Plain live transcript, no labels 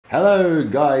Hello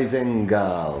guys and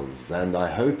gals, and I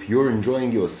hope you're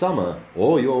enjoying your summer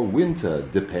or your winter,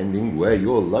 depending where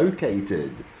you're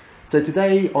located. So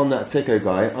today on That Techo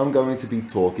Guy, I'm going to be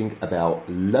talking about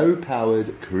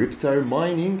low-powered crypto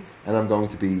mining, and I'm going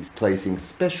to be placing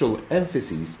special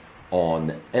emphasis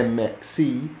on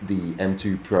MXC, the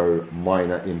M2 Pro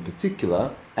miner in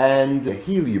particular, and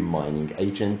Helium Mining,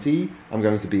 HNT. I'm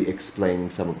going to be explaining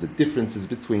some of the differences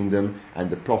between them and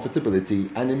the profitability,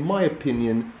 and in my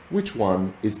opinion, which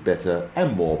one is better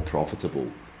and more profitable.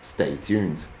 Stay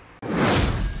tuned.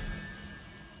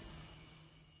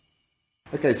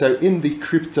 Okay, so in the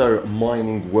crypto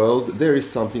mining world, there is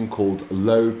something called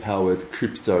low-powered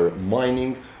crypto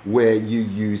mining, where you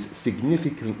use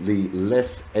significantly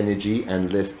less energy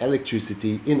and less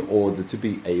electricity in order to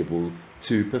be able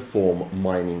to perform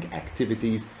mining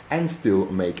activities and still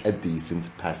make a decent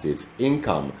passive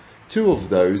income. Two of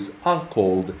those are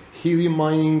called Helium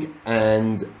Mining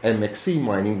and MXC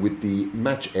Mining with the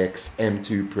MatchX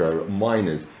M2 Pro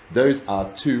miners. Those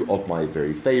are two of my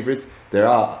very favorites. There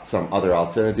are some other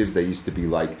alternatives. There used to be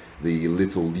like the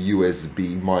little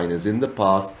USB miners in the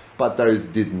past, but those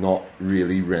did not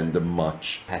really render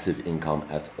much passive income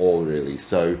at all, really.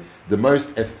 So the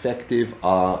most effective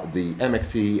are the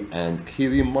MXC and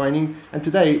Helium Mining. And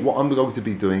today what I'm going to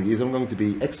be doing is I'm going to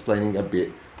be explaining a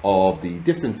bit of the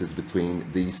differences between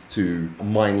these two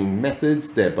mining methods.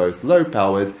 They're both low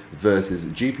powered versus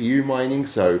GPU mining.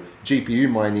 So GPU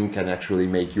mining can actually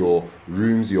make your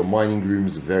rooms, your mining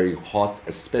rooms, very hot,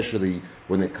 especially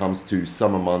when it comes to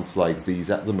summer months like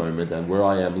these at the moment. And where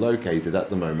I am located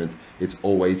at the moment, it's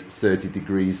always 30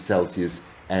 degrees Celsius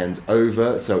and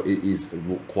over, so it is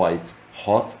quite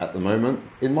hot at the moment.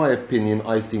 In my opinion,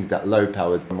 I think that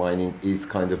low-powered mining is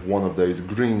kind of one of those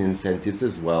green incentives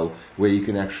as well, where you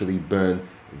can actually burn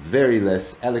very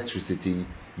less electricity.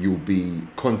 You'll be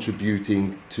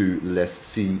contributing to less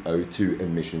CO2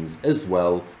 emissions as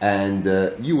well, and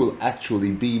you will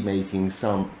actually be making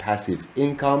some passive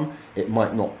income. It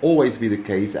might not always be the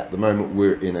case. At the moment,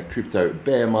 we're in a crypto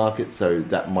bear market, so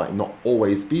that might not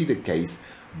always be the case,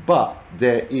 but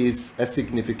there is a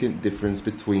significant difference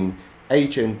between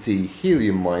HNT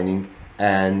Helium Mining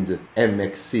and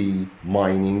MXC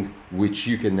Mining, which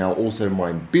you can now also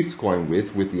mine Bitcoin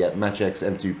with the MatchX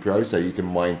M2 Pro. So you can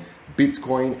mine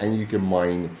Bitcoin and you can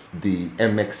mine the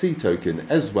MXC token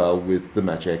as well with the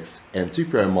MatchX M2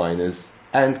 Pro miners.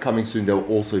 And coming soon, there will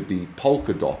also be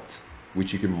Polkadot,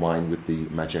 which you can mine with the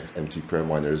MatchX M2 Pro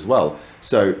miner as well.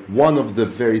 So one of the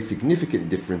very significant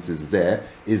differences there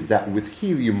is that with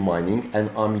Helium Mining,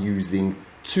 and I'm using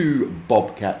two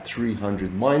BobCat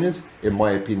 300 miners. In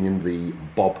my opinion, the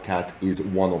BobCat is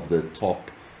one of the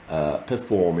top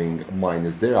performing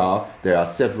miners there are. There are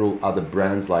several other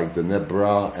brands like the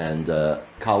Nebra and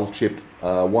Calchip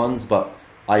ones, but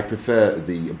I prefer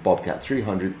the BobCat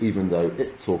 300, even though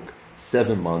it took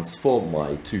 7 months for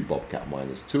my two BobCat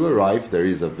miners to arrive. There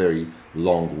is a very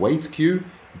long wait queue,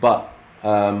 but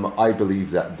I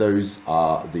believe that those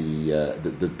are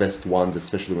the best ones,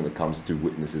 especially when it comes to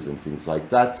witnesses and things like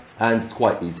that. And it's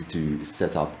quite easy to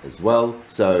set up as well.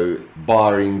 So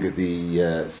barring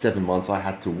the 7 months I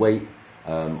had to wait,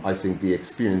 I think the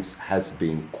experience has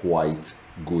been quite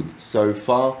good so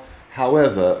far.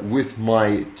 However, with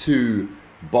my two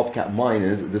BobCat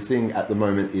miners, the thing at the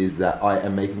moment is that I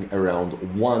am making around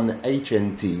 1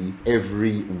 HNT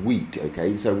every week.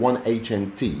 Okay, so 1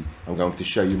 HNT, I'm going to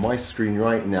show you my screen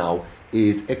right now,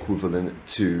 is equivalent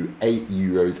to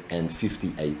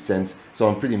 €8.58. So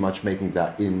I'm pretty much making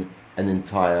that in an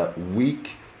entire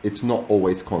week. It's not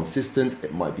always consistent.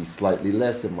 It might be slightly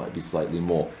less, it might be slightly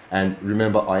more. And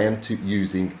remember, I am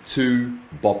using two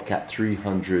BobCat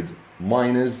 300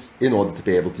 miners in order to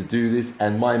be able to do this,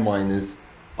 and my miners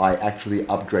I actually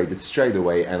upgraded straight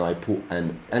away, and I put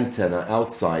an antenna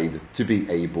outside to be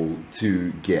able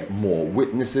to get more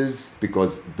witnesses,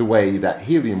 because the way that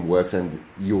Helium works, and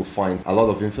you'll find a lot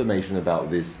of information about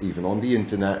this even on the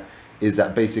internet, is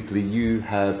that basically you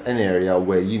have an area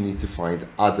where you need to find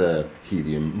other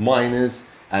Helium miners,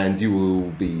 and you will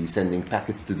be sending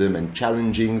packets to them and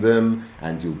challenging them,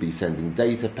 and you'll be sending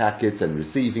data packets and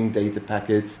receiving data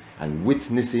packets and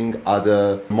witnessing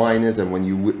other miners. And when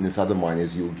you witness other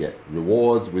miners, you'll get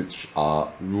rewards, which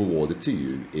are rewarded to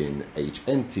you in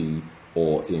HNT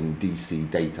or in DC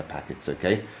data packets.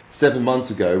 Okay, 7 months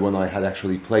ago, when I had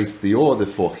actually placed the order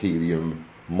for Helium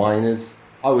miners,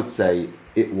 I would say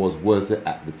it was worth it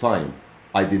at the time.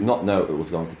 I did not know it was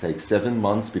going to take 7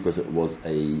 months, because it was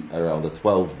around a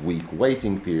 12-week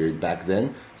waiting period back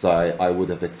then. So I would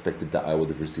have expected that I would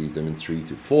have received them in 3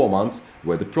 to 4 months,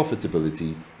 where the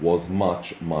profitability was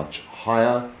much, much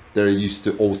higher. There used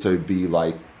to also be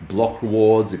like block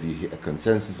rewards. If you hit a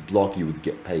consensus block, you would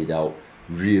get paid out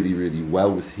really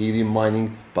well with Helium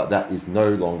mining, but that is no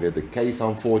longer the case,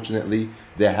 unfortunately.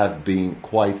 There have been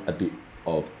quite a bit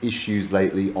of issues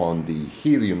lately on the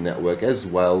Helium network as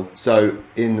well. So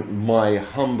in my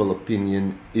humble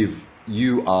opinion, if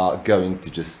you are going to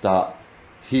just start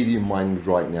Helium mining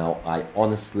right now, I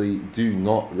honestly do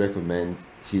not recommend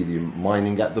Helium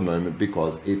mining at the moment,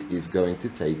 because it is going to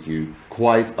take you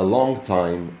quite a long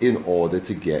time in order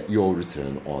to get your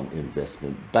return on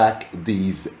investment back.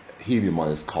 These Helium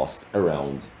miners cost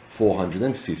around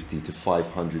 450 to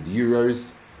 500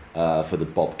 euros for the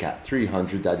BobCat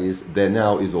 300, that is. There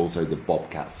now is also the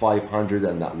BobCat 500,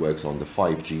 and that works on the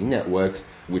 5G networks,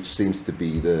 which seems to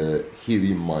be the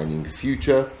Helium mining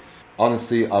future.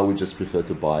 Honestly, I would just prefer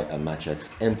to buy a MatchX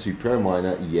M2 Pro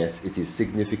miner. Yes, it is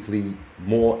significantly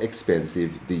more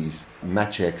expensive. These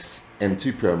MatchX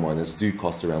M2 Pro miners do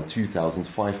cost around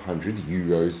 2,500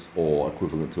 euros, or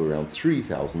equivalent to around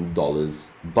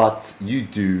 $3,000, but you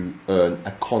do earn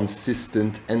a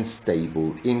consistent and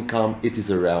stable income. It is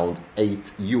around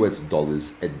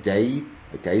 $8 a day.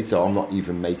 Okay, so I'm not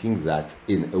even making that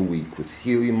in a week with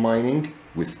Helium mining.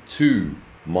 With two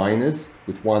miners,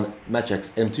 with one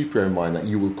MatchX M2 Pro miner,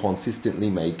 you will consistently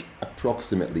make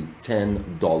approximately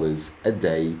 $10 a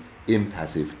day in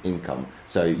passive income.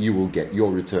 So you will get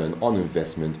your return on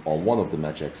investment on one of the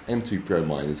MatchX M2 Pro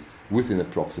miners within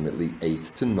approximately 8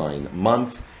 to 9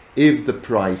 months. If the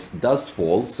price does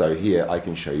fall, so here I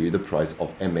can show you the price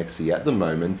of MXC at the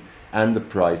moment, and the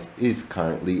price is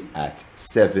currently at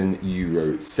 7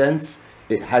 euro cents.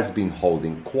 It has been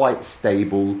holding quite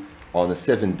stable. On a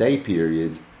 7-day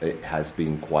period, it has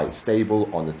been quite stable.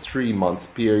 On a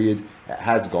 3-month period, it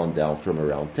has gone down from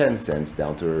around 10 cents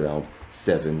down to around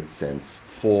 7 cents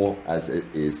for as it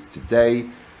is today.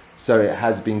 So it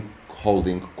has been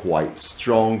holding quite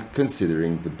strong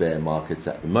considering the bear markets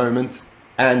at the moment.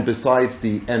 And besides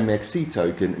the MXC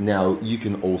token, now you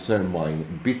can also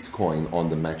mine Bitcoin on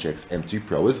the MatchX M2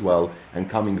 Pro as well. And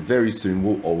coming very soon,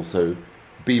 we'll also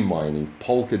be mining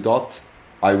Polkadot.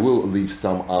 I will leave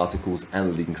some articles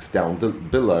and links down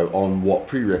below on what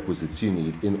prerequisites you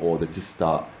need in order to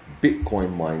start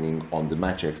Bitcoin mining on the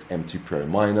MatchX M2 Pro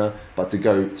miner. But to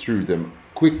go through them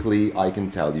quickly, I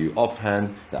can tell you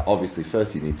offhand that obviously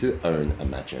first you need to own a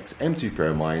MatchX M2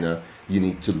 Pro miner. You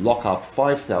need to lock up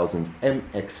 5,000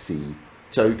 MXC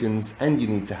tokens, and you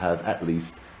need to have at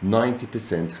least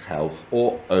 90% health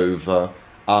or over.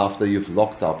 After you've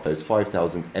locked up those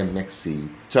 5,000 MXC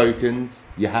tokens,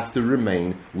 you have to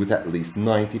remain with at least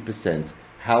 90%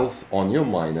 health on your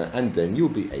miner, and then you'll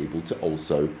be able to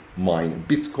also mine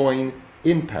Bitcoin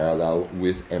in parallel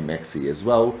with MXC as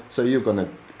well. So you're gonna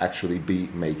actually be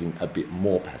making a bit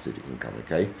more passive income,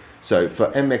 okay? So for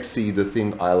MXC, the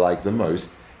thing I like the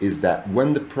most is that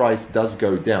when the price does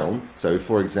go down, so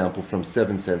for example, from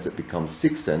 7 cents it becomes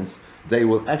 6 cents, they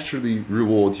will actually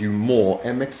reward you more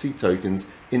MXC tokens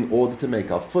in order to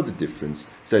make up for the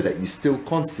difference, so that you still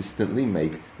consistently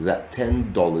make that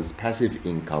 $10 passive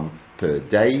income per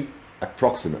day,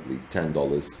 approximately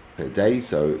 $10 per day.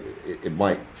 So it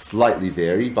might slightly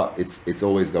vary, but it's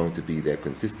always going to be there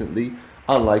consistently.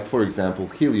 Unlike, for example,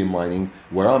 Helium mining,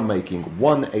 where I'm making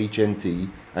one HNT,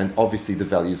 and obviously the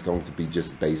value is going to be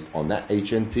just based on that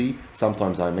HNT.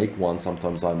 Sometimes I make one,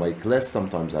 sometimes I make less,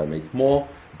 sometimes I make more,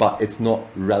 but it's not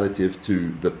relative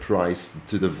to the price,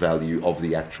 to the value of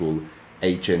the actual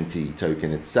HNT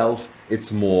token itself.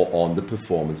 It's more on the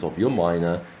performance of your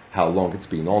miner, how long it's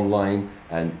been online,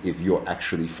 and if you're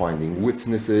actually finding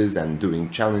witnesses and doing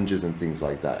challenges and things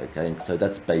like that, okay? So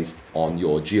that's based on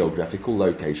your geographical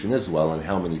location as well, and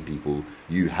how many people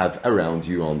you have around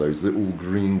you on those little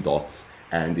green dots.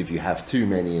 And if you have too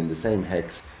many in the same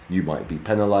hex, you might be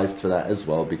penalized for that as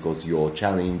well, because your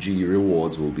challenge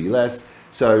rewards will be less.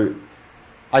 So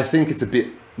I think it's a bit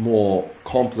more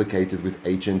complicated with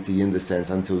HNT, in the sense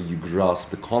until you grasp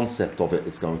the concept of it,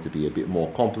 it's going to be a bit more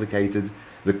complicated.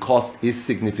 The cost is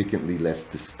significantly less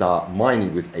to start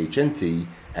mining with HNT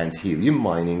and Helium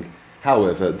mining.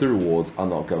 However, the rewards are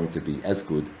not going to be as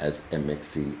good as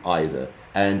MXC either.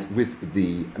 And with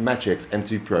the MatchX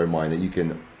M2 Pro miner, you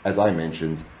can, as I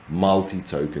mentioned,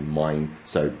 multi-token mine.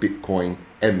 So Bitcoin,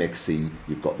 MXC,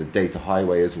 you've got the data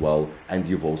highway as well, and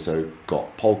you've also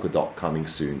got Polkadot coming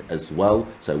soon as well.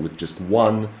 So with just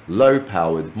one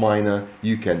low-powered miner,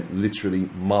 you can literally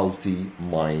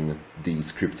multi-mine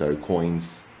these crypto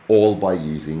coins, all by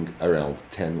using around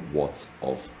 10 watts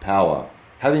of power.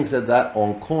 Having said that,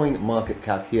 on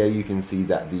CoinMarketCap here, you can see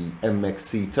that the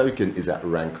MXC token is at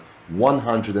rank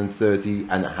 130,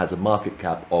 and it has a market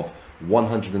cap of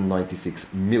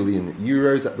 196 million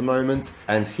euros at the moment,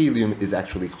 and Helium is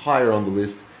actually higher on the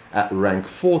list at rank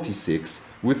 46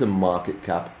 with a market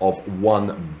cap of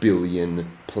 1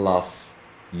 billion plus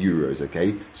euros.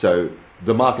 Okay, so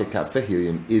the market cap for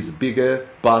Helium is bigger,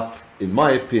 but in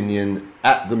my opinion,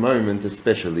 at the moment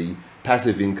especially,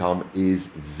 passive income is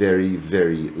very,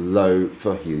 very low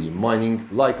for Helium mining.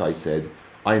 Like I said,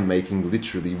 I'm making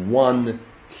literally 1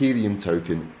 Helium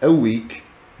token a week,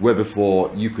 where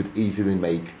before you could easily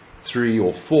make 3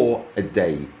 or 4 a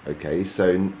day. Okay,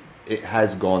 so it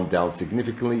has gone down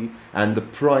significantly, and the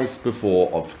price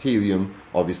before of Helium,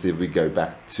 obviously if we go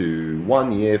back to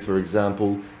 1 year for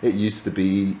example, it used to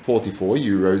be 44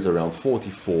 euros, around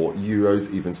 44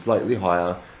 euros, even slightly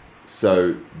higher.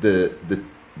 So the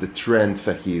trend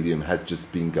for Helium has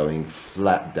just been going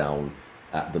flat down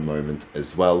at the moment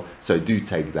as well, so do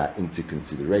take that into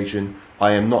consideration.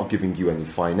 I am not giving you any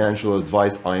financial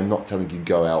advice. I am not telling you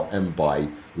go out and buy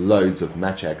loads of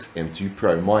MatchX M2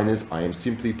 Pro miners. I am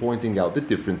simply pointing out the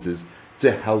differences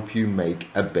to help you make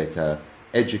a better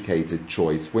educated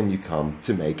choice when you come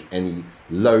to make any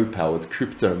low powered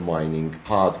crypto mining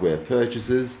hardware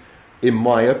purchases. In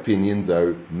my opinion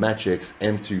though, MatchX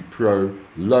M2 Pro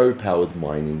low powered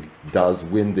mining does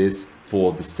win this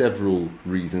for the several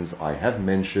reasons I have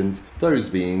mentioned, those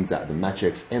being that the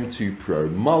MatchX M2 Pro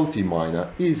multi-miner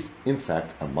is in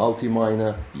fact a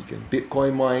multi-miner. You can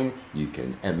Bitcoin mine, you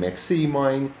can MXC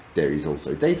mine, there is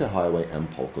also Data Highway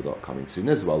and Polkadot coming soon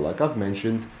as well, like I've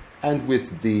mentioned, and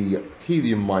with the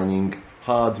Helium mining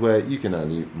hardware you can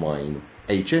only mine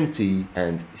HNT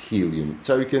and Helium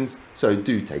tokens, so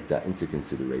do take that into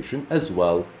consideration as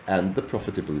well, and the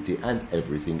profitability and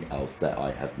everything else that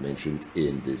I have mentioned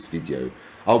in this video.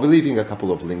 I'll be leaving a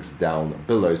couple of links down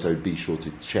below, so be sure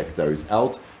to check those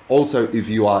out. Also, if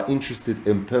you are interested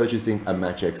in purchasing a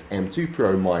MatchX M2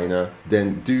 Pro miner,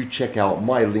 then do check out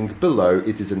my link below.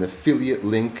 It is an affiliate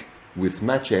link with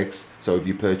MatchX, so if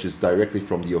you purchase directly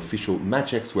from the official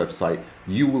MatchX website,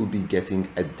 you will be getting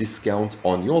a discount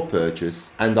on your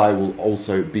purchase, and I will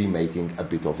also be making a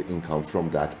bit of income from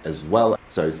that as well.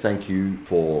 So thank you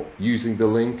for using the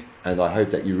link, and I hope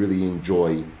that you really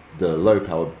enjoy the low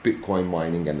powered Bitcoin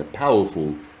mining and the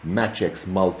powerful MatchX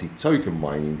multi-token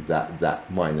mining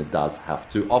that miner does have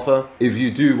to offer. If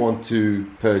you do want to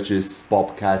purchase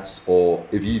BobCats, or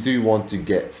if you do want to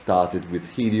get started with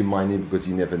Helium mining, because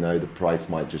you never know, the price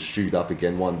might just shoot up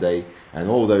again one day and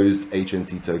all those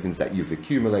HNT tokens that you've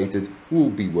accumulated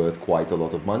will be worth quite a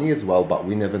lot of money as well, but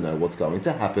we never know what's going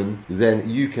to happen, then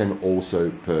you can also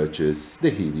purchase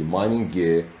the Helium mining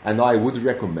gear, and I would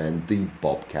recommend the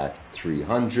BobCat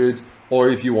 300. Or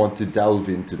if you want to delve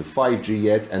into the 5G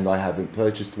yet, and I haven't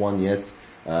purchased one yet,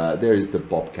 there is the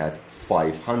BobCat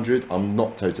 500. I'm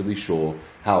not totally sure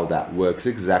how that works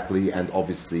exactly, and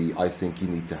obviously I think you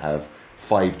need to have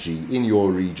 5G in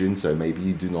your region, so maybe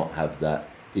you do not have that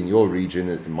in your region.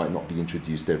 It might not be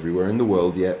introduced everywhere in the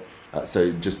world yet.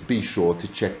 So just be sure to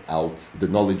check out the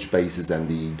knowledge bases and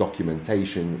the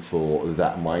documentation for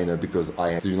that miner, because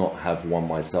I do not have one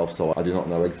myself, so I do not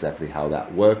know exactly how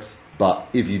that works. But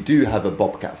if you do have a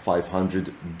BobCat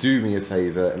 500, do me a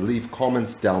favor, leave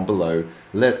comments down below.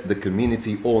 Let the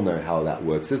community all know how that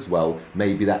works as well.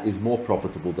 Maybe that is more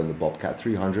profitable than the BobCat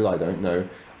 300, I don't know.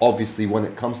 Obviously, when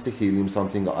it comes to Helium,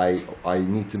 something I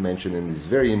need to mention, and is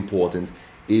very important,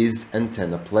 is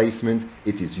antenna placement.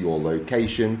 It is your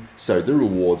location, so the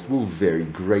rewards will vary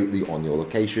greatly on your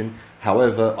location.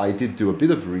 However, I did do a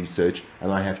bit of research,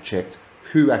 and I have checked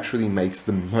who actually makes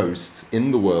the most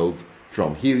in the world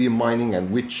from Helium mining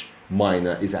and which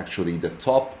miner is actually the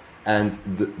top, and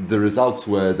the results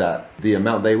were that the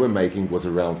amount they were making was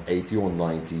around $80 or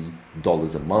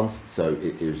 $90 a month, so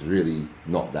it is really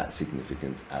not that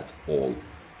significant at all.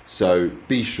 So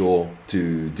be sure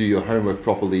to do your homework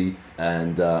properly,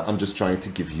 and I'm just trying to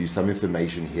give you some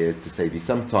information here to save you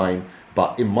some time.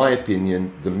 But in my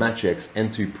opinion, the MatchX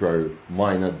M2 Pro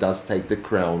miner does take the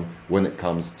crown when it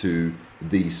comes to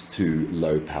these two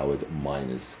low-powered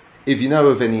miners. If you know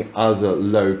of any other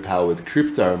low-powered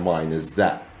crypto miners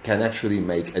that can actually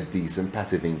make a decent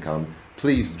passive income,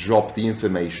 please drop the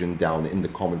information down in the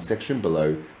comment section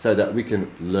below so that we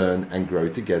can learn and grow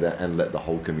together and let the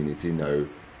whole community know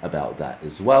about that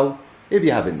as well. If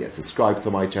you haven't yet subscribed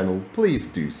to my channel, please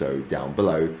do so down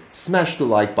below. Smash the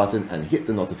like button and hit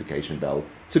the notification bell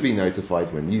to be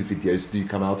notified when new videos do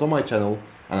come out on my channel.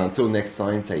 And until next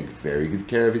time, take very good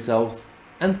care of yourselves,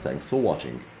 and thanks for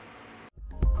watching.